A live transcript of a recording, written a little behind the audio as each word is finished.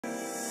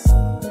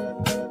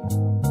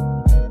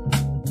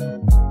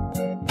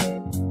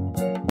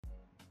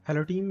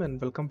Hello team and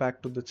welcome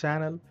back to the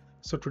channel.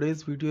 So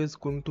today's video is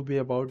going to be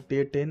about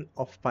day 10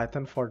 of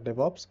Python for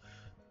DevOps,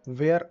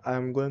 where I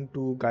am going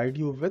to guide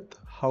you with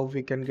how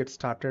we can get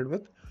started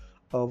with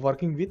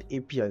working with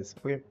APIs.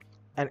 Okay,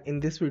 and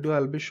in this video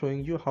I'll be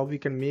showing you how we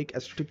can make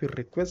HTTP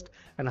request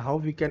and how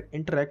we can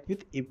interact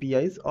with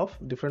APIs of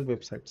different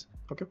websites.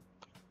 Okay.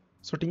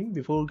 So team,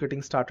 before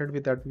getting started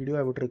with that video,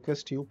 I would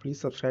request you please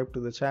subscribe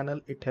to the channel.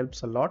 It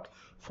helps a lot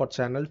for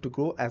channel to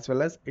grow, as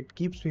well as it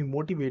keeps me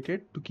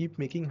motivated to keep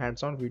making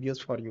hands-on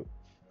videos for you.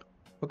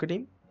 Okay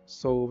team,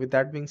 so with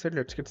that being said,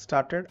 let's get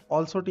started.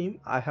 Also team,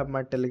 I have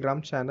my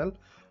Telegram channel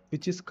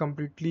which is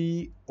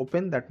completely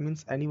open. That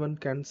means anyone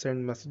can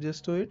send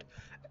messages to it.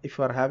 If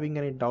you are having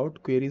any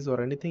doubt, queries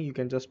or anything, you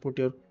can just put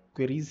your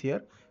queries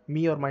here.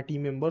 Me or my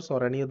team members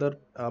or any other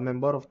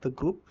member of the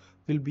group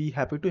will be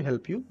happy to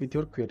help you with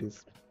your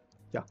queries.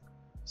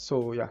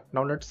 So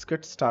now let's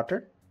get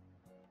started.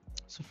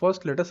 So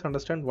first let us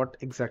understand what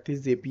exactly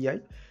is API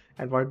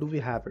and why do we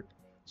have it.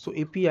 So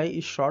API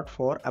is short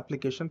for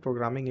application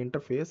programming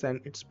interface,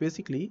 and it's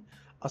basically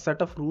a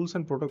set of rules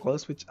and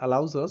protocols which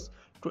allows us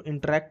to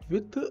interact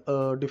with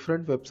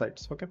different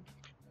websites. Okay,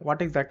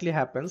 what exactly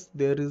happens?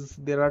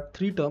 There are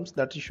three terms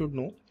that you should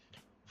know.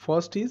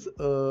 First is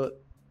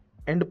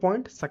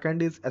endpoint,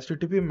 second is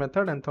HTTP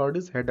method, and third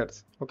is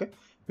headers. Okay,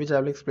 which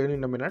I will explain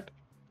in a minute.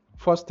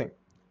 First thing,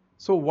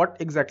 so what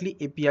exactly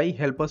API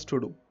help us to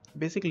do?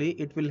 Basically,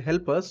 it will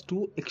help us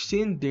to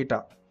exchange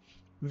data.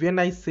 When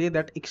I say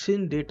that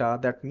exchange data,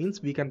 that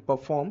means we can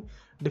perform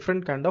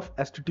different kind of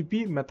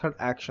HTTP method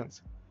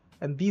actions.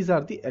 And these are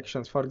the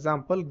actions. For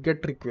example,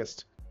 get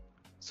request.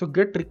 So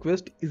get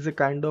request is a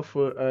kind of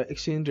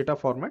exchange data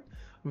format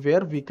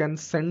where we can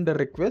send a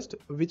request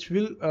which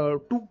will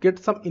to get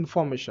some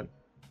information.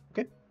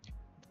 Okay.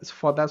 So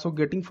for that, so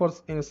getting for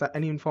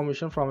any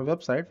information from a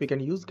website, we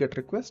can use get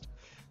request.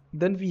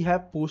 Then we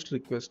have post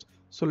request.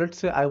 So let's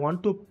say I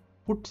want to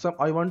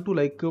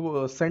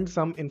send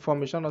some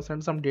information or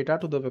send some data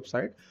to the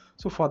website.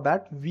 So for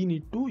that we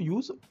need to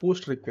use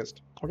post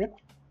request. Okay,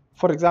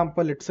 for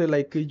example, let's say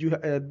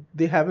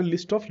they have a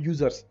list of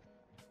users.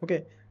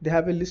 Okay, they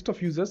have a list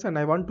of users and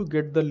I want to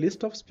get the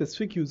list of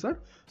specific user,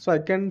 so I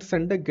can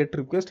send a get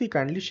request. He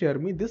kindly share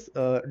me this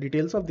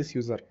details of this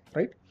user,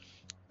 right?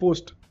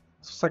 Post.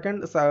 So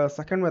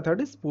second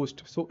method is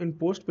post. So in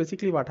post,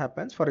 basically what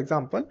happens, for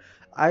example,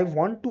 I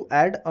want to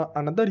add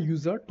another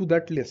user to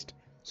that list,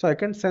 so I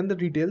can send the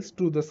details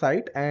to the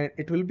site and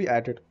it will be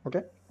added.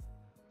 Okay,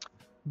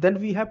 then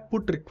we have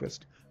put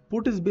request.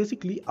 Put is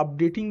basically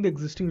updating the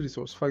existing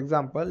resource. For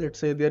example, let's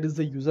say there is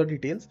the user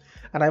details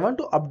and I want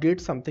to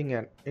update something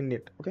in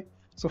it. Okay,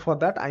 so for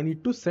that I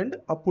need to send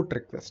a put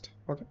request.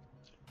 Okay,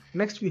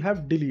 next we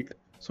have delete.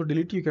 So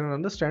delete, you can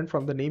understand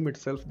from the name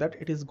itself that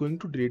it is going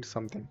to delete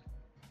something.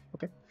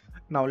 Okay,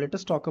 now let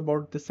us talk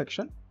about this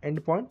section: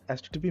 endpoint,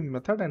 HTTP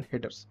method, and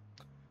headers.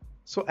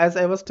 So as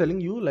I was telling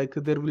you, like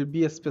there will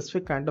be a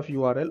specific kind of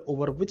URL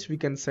over which we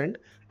can send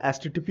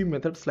HTTP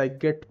methods like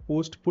get,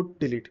 post, put,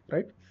 delete,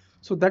 right?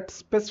 So that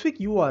specific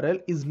URL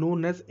is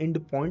known as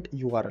endpoint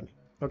URL.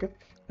 Okay,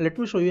 let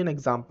me show you an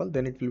example,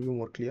 then it will be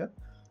more clear.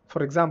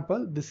 For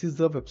example, this is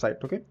the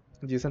website. Okay,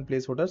 JSON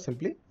placeholder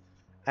simply,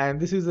 and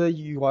this is a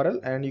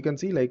URL, and you can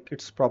see like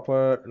it's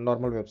proper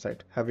normal website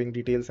having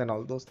details and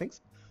all those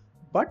things.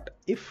 But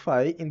if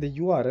I in the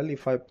URL,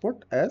 if I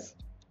put as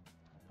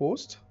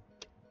post,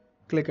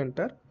 click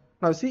enter,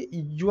 now see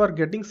you are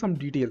getting some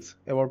details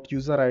about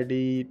user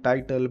ID,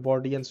 title,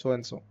 body, and so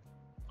and so.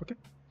 Okay,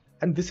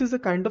 and this is a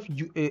kind of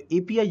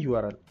API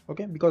URL.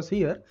 Okay, because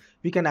here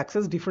we can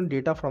access different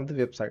data from the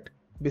website,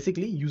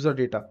 basically user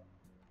data,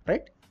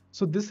 right?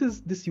 So this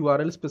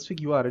URL,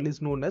 specific URL,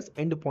 is known as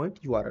endpoint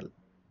URL.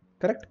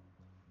 Correct.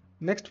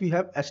 Next we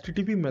have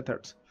HTTP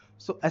methods.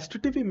 So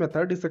HTTP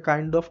method is a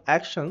kind of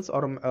actions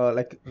or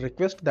like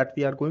request that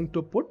we are going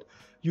to put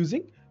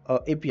using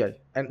API.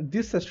 And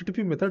this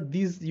HTTP method,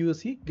 these you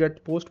see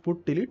get, post,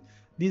 put, delete,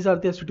 these are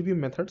the HTTP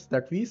methods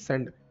that we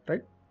send, right?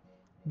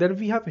 Then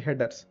we have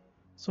headers.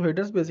 So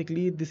headers,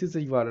 basically this is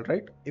a URL,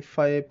 right? If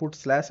I put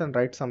slash and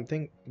write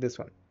something, this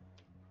one.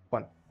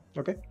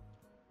 Okay,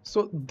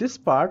 so this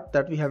part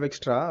that we have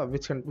extra,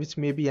 which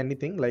may be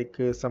anything like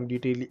some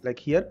detail, like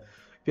here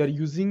we are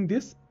using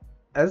this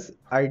as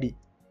ID.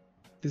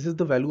 This is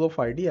the value of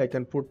ID. I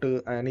can put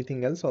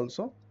anything else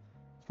also.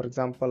 For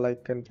example, I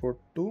can put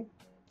 2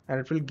 and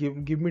it will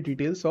give me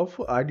details of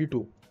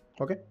ID2.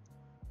 Okay,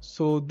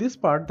 so this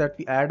part that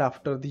we add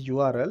after the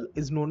URL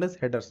is known as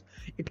headers.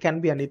 It can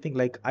be anything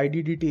like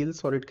ID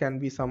details, or it can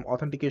be some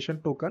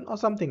authentication token or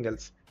something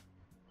else.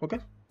 Okay,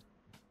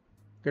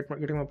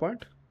 getting my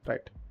point,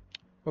 right?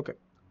 Okay,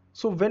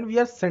 so when we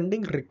are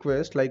sending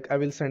request, like I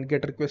will send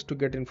get request to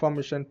get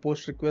information,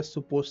 post request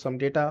to post some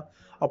data,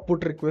 or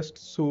put request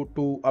so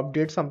to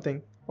update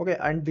something, okay,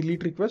 and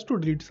delete request to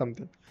delete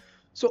something.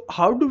 So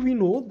how do we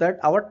know that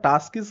our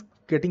task is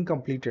getting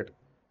completed?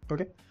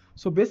 Okay,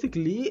 so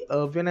basically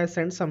when I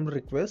send some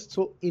request,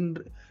 so in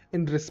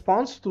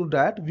response to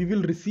that we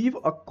will receive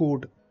a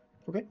code,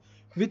 okay,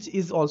 which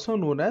is also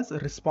known as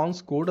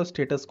response code or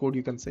status code,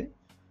 you can say.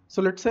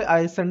 So let's say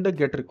I send a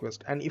get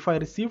request, and if I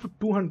receive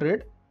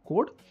 200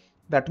 code,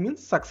 that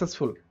means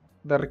successful.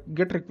 The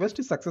get request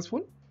is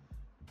successful.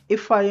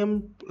 If I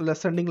am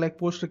sending like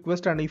post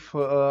request, and if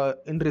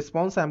in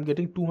response I am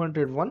getting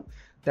 201,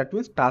 that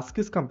means task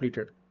is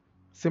completed.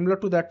 Similar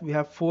to that, we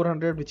have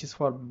 400, which is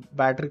for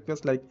bad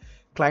request, like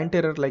client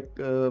error, like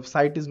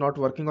site is not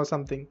working or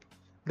something.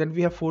 Then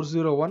we have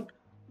 401,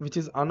 which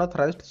is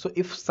unauthorized. So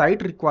if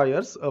site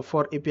requires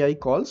for API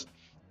calls,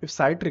 if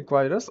site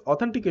requires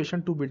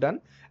authentication to be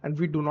done, and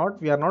we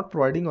are not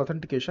providing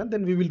authentication,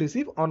 then we will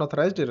receive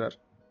unauthorized error.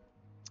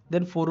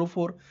 Then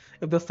 404,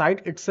 if the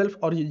site itself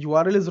or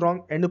URL is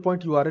wrong,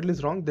 endpoint URL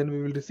is wrong, then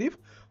we will receive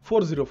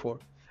 404.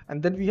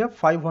 And then we have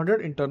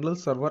 500 internal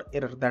server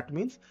error. That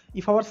means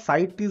if our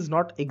site is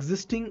not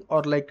existing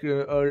or like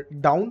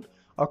down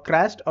or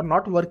crashed or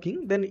not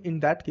working, then in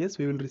that case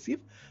we will receive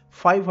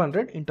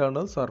 500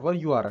 internal server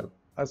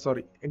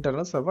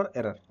internal server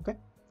error. Okay.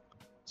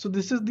 So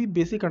this is the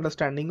basic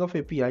understanding of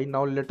API.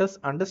 Now let us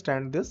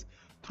understand this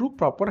through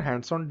proper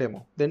hands-on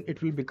demo. Then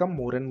it will become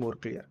more and more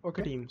clear.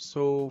 Okay team.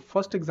 So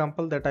first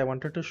example that I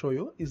wanted to show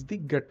you is the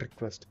GET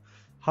request.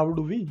 How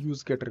do we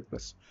use GET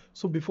request?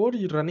 So before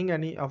running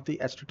any of the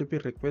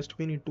HTTP request,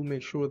 we need to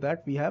make sure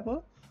that we have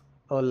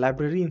a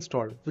library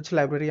installed. Which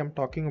library I'm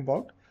talking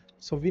about?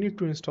 So we need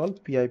to install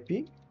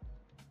PIP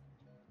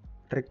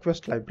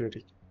request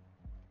library.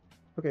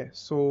 Okay,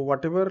 so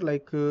whatever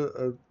like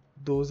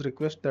those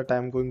requests that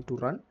I'm going to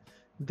run,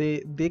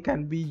 they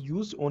can be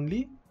used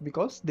only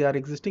because they are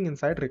existing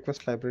inside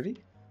request library.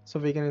 So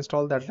we can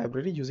install that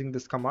library using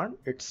this command.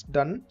 It's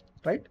done,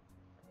 right?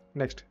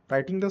 Next,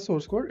 writing the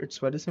source code, it's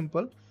very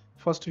simple.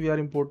 First we are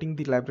importing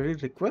the library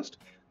request,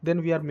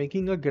 then we are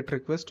making a get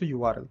request to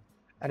URL,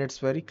 and it's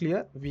very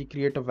clear. We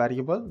create a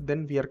variable,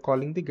 then we are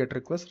calling the get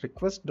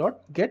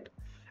request.get,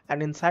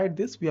 and inside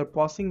this we are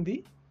passing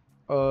the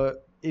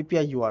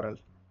API URL.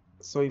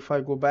 So if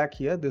I go back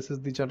here, this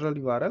is the general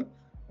URL,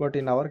 but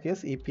in our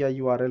case API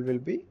URL will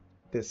be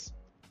this.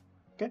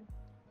 Okay,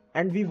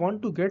 and we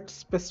want to get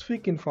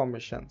specific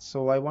information.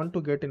 So I want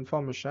to get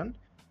information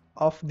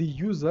of the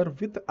user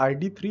with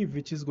ID3,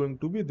 which is going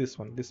to be this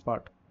one, this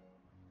part,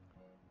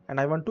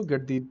 and I want to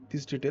get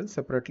these details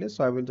separately.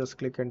 So I will just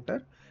click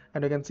enter,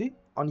 and you can see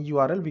on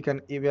URL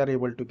we are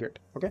able to get.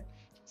 Okay,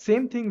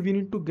 same thing we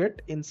need to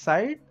get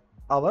inside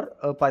our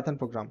Python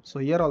program. So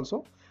here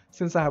also,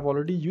 since I have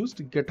already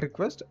used get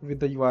request with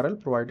the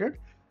URL provided,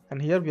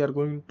 and here we are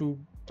going to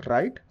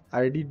write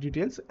ID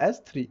details as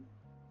 3.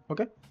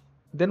 Okay,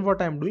 then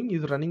what I am doing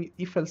is running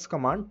if else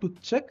command to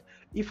check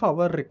if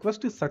our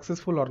request is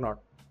successful or not.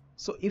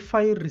 So if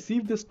I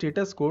receive the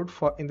status code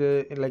for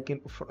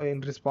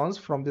in response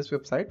from this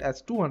website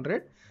as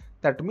 200,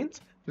 that means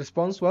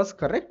response was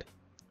correct,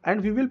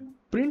 and we will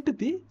print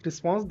the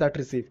response that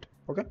received.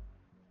 Okay,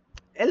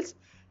 else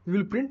we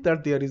will print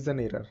that there is an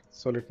error.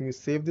 So let me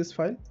save this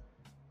file,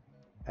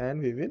 and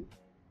we will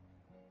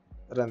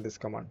run this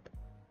command.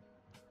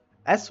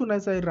 As soon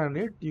as I run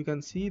it, you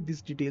can see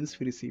these details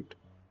we received.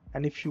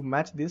 And if you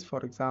match this, for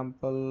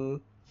example,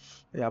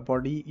 yeah,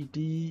 body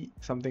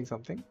et something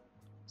something.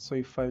 So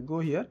if I go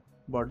here,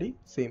 body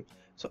same.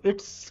 So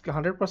it's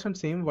 100%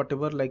 same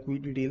whatever like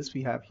details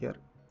we have here,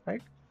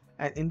 right?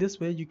 And in this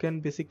way you can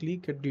basically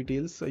get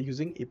details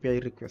using API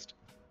request.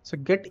 So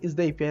get is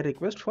the API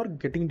request for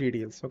getting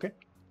details. Okay,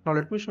 now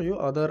let me show you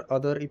other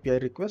API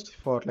requests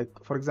for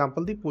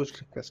example the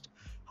post request.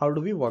 How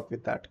do we work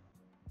with that?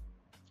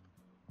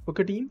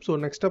 Okay team, so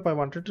next up I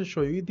wanted to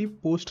show you the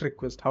post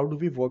request. How do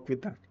we work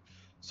with that?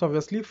 So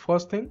obviously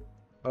first thing,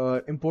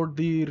 import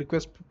the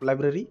request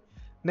library.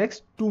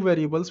 Next, 2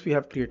 variables we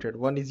have created.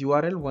 One is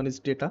URL, one is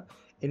data.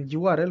 In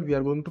URL we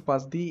are going to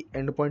pass the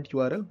endpoint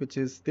URL, which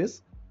is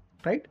this,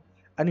 right?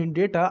 And in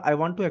data I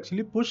want to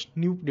actually push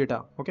new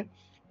data, okay,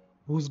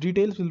 whose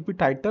details will be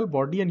title,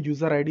 body, and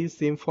user ID is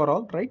same for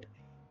all, right?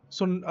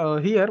 So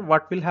here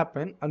what will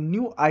happen, a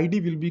new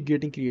ID will be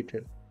getting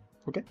created.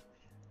 Okay,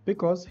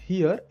 because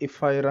here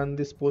if I run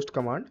this post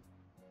command,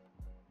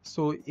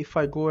 so if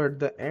I go at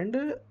the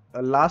end,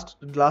 last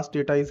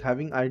data is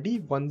having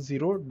ID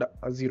 100,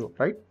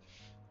 right?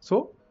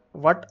 So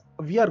what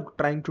we are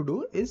trying to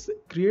do is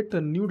create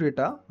a new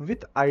data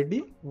with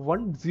ID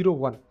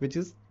 101, which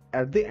is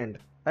at the end,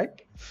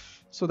 right?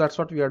 So that's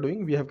what we are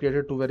doing. We have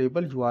created 2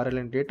 variables, URL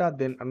and data.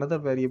 Then another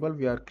variable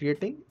we are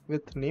creating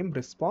with name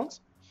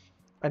response,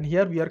 and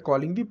here we are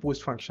calling the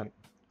post function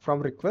from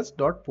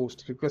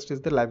request.post. Request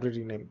is the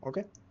library name.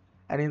 Okay,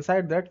 and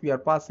inside that we are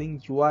passing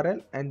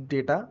URL and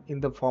data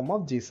in the form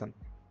of JSON.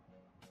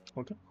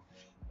 Okay,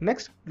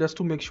 next, just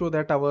to make sure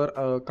that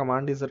our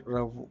command is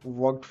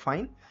worked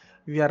fine,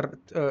 we are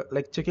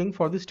checking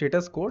for the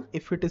status code.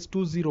 If it is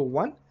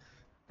 201,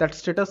 that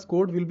status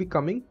code will be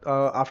coming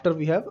after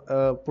we have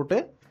put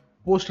a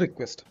post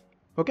request.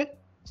 Okay,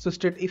 so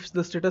if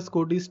the status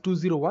code is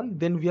 201,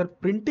 then we are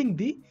printing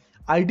the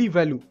ID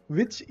value,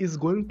 which is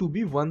going to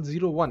be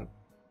 101.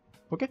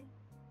 Okay,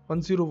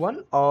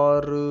 101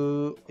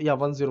 or yeah,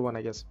 101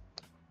 I guess.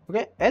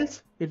 Okay,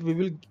 else it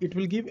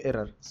will give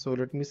error. So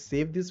let me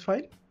save this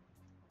file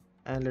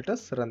and let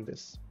us run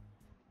this.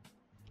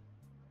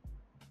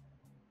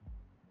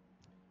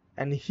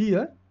 and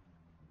here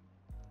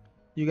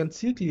you can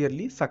see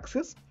clearly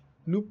success,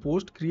 new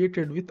post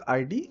created with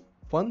ID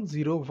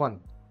 101.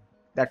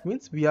 That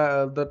means we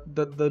are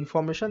the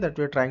information that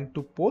we are trying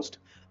to post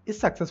is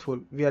successful.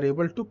 We are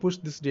able to push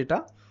this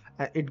data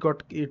and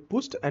it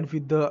pushed and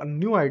with the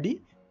new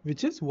ID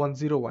which is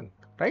 101,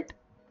 right?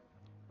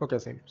 Okay,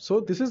 same. So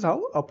this is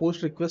how a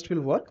post request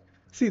will work.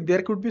 See,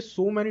 there could be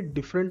so many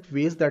different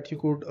ways that you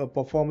could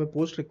perform a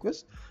post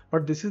request,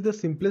 but this is the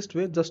simplest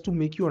way just to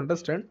make you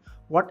understand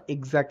what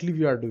exactly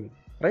we are doing,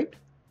 right?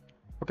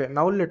 Okay,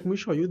 now let me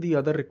show you the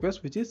other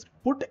request, which is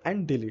put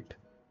and delete.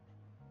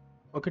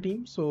 Okay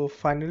team, so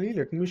finally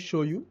let me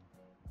show you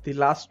the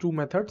last two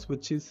methods,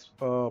 which is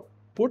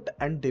put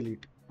and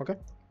delete. Okay,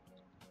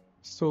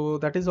 so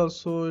that is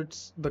also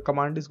the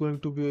command is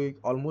going to be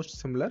almost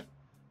similar.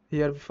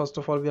 Here first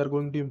of all we are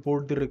going to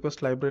import the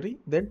request library,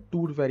 then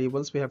two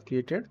variables we have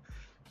created,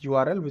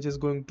 URL, which is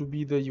going to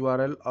be the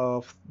URL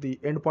of the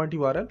endpoint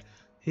URL.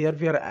 Here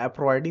we are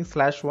providing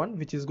 /1,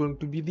 which is going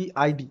to be the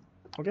ID.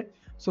 Okay,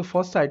 so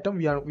first item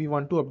we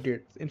want to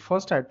update. In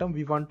first item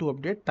we want to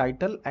update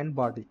title and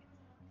body.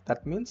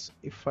 That means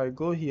if I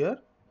go here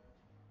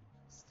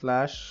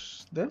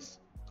 /this,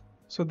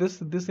 so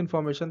this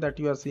information that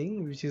you are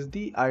seeing, which is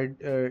the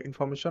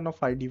information of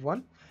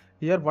ID1,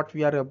 here what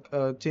we are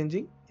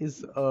changing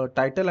is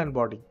title and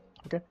body.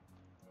 Okay,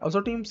 also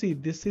team, see,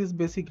 this is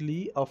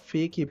basically a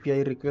fake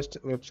API request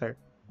website,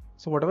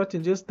 so whatever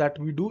changes that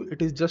we do,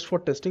 it is just for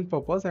testing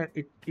purpose, and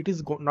it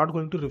is not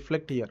going to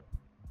reflect here.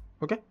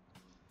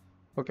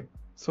 Okay,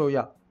 so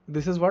yeah,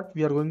 this is what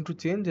we are going to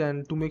change,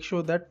 and to make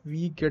sure that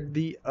we get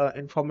the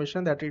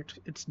information that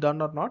it's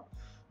done or not,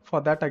 for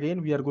that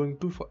again we are going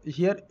to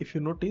here, if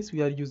you notice,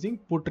 we are using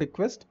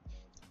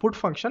put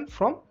function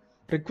from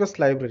request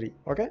library.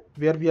 Okay,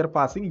 where we are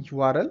passing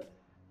URL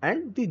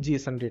and the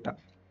JSON data.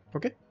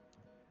 Okay,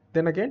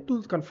 then again,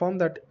 to confirm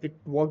that it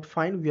worked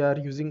fine, we are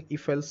using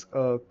if else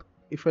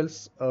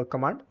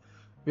command,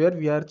 where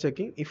we are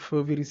checking if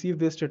we receive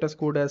the status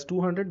code as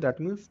 200, that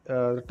means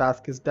the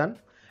task is done,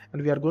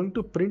 and we are going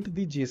to print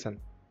the JSON.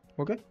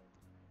 Okay,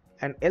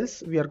 and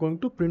else we are going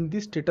to print the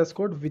status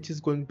code, which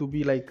is going to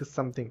be like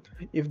something.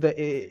 If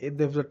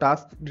the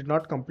task did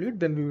not complete,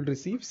 then we will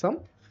receive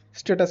some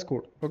status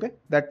code. Okay,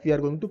 that we are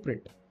going to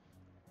print.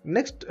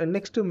 Next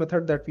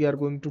method that we are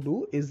going to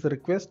do is the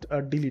request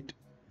delete.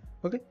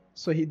 Okay,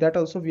 so that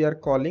also we are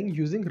calling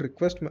using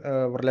request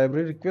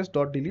library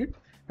request.delete,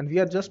 and we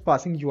are just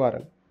passing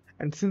URL,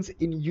 and since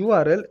in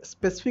URL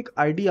specific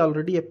ID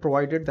already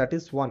provided, that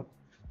is 1,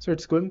 so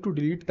it's going to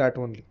delete that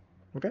only.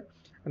 Okay,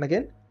 and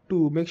again,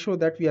 to make sure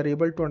that we are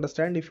able to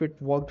understand if it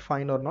worked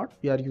fine or not,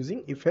 we are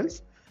using if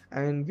else,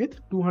 and with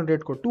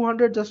 200 code.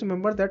 200, just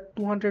remember that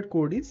 200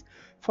 code is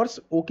for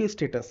OK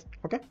status.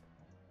 Okay,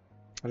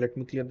 let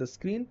me clear the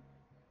screen,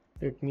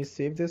 let me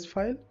save this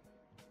file,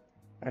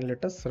 and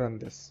let us run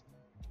this.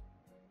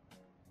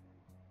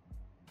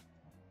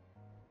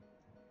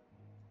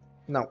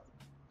 Now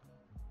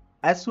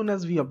as soon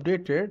as we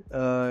updated,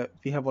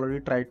 we have already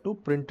tried to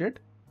print it,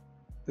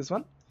 this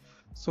one,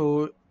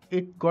 so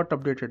it got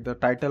updated. The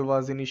title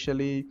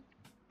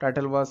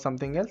was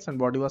something else and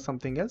body was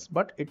something else,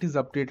 but it is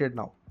updated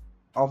now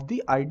of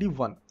the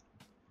ID1.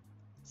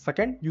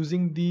 Second,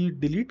 using the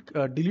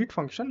delete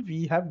function,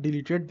 we have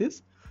deleted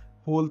this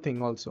whole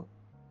thing also.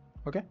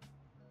 Okay,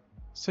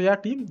 so yeah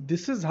team,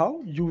 this is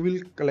how you will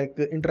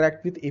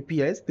interact with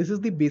APIs. This is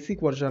the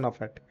basic version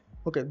of it.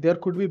 Okay, there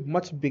could be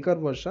much bigger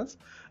versions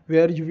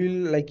where you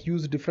will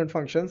use different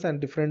functions and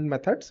different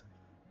methods,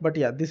 but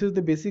yeah, this is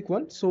the basic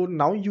one. So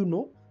now you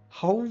know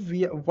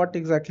what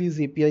exactly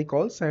is API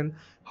calls and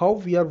how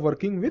we are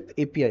working with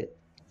API.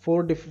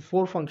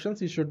 Four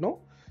functions you should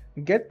know: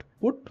 get,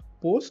 put,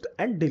 post,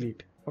 and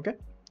delete. Okay,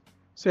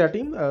 so yeah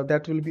team,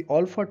 that will be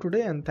all for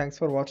today, and thanks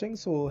for watching.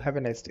 So have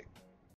a nice day.